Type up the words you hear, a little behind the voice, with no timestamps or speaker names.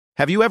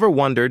Have you ever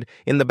wondered,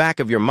 in the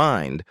back of your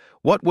mind,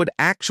 what would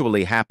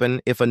actually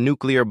happen if a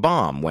nuclear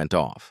bomb went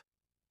off?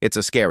 It's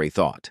a scary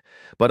thought,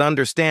 but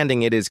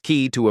understanding it is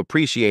key to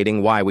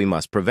appreciating why we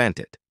must prevent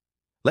it.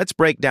 Let's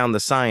break down the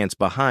science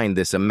behind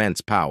this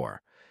immense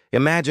power.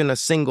 Imagine a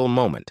single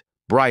moment,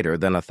 brighter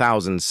than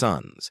 1,000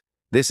 suns.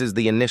 This is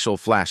the initial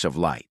flash of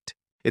light.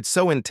 It's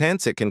so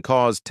intense it can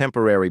cause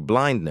temporary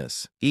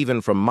blindness,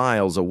 even from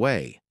miles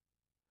away.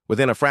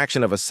 Within a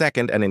fraction of a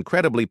second, an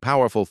incredibly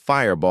powerful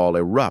fireball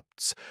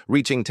erupts,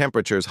 reaching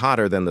temperatures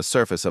hotter than the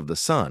surface of the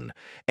sun.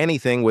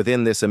 Anything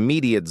within this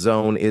immediate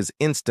zone is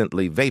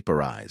instantly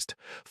vaporized.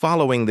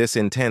 Following this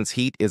intense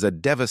heat is a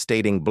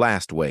devastating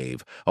blast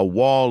wave, a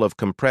wall of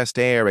compressed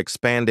air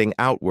expanding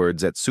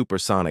outwards at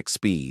supersonic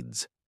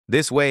speeds.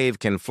 This wave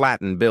can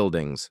flatten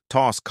buildings,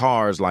 toss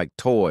cars like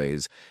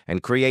toys,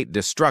 and create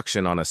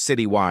destruction on a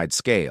citywide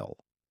scale.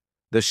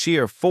 The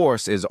sheer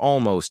force is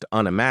almost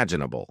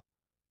unimaginable.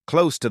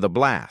 Close to the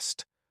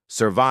blast,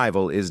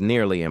 survival is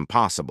nearly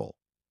impossible.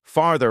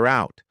 Farther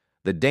out,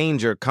 the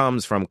danger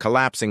comes from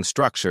collapsing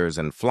structures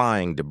and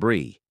flying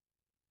debris.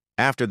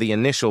 After the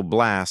initial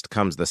blast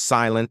comes the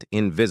silent,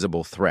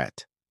 invisible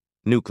threat: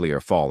 nuclear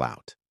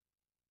fallout.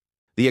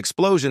 The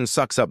explosion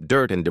sucks up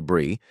dirt and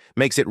debris,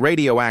 makes it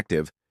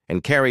radioactive,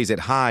 and carries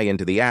it high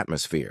into the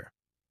atmosphere.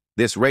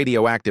 This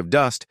radioactive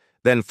dust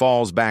then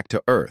falls back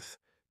to Earth,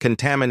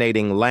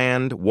 contaminating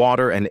land,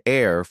 water, and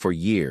air for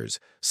years,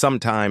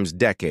 sometimes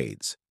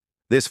decades.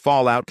 This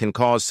fallout can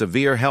cause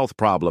severe health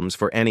problems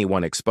for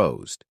anyone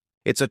exposed.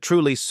 It's a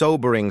truly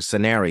sobering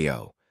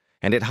scenario,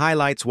 and it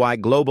highlights why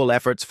global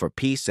efforts for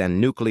peace and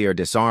nuclear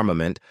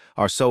disarmament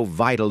are so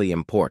vitally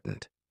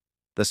important.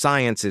 The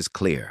science is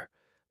clear.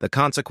 The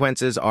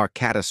consequences are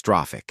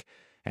catastrophic,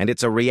 and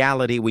it's a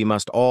reality we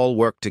must all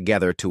work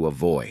together to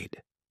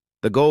avoid.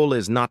 The goal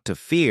is not to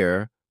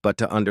fear, but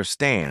to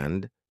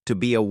understand, to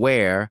be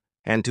aware,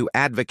 and to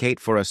advocate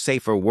for a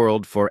safer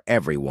world for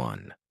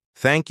everyone.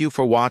 Thank you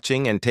for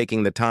watching and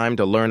taking the time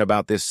to learn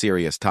about this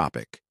serious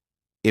topic.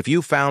 If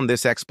you found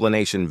this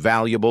explanation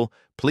valuable,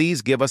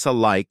 please give us a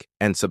like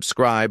and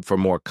subscribe for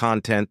more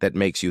content that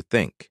makes you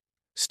think.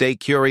 Stay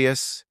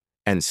curious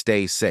and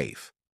stay safe.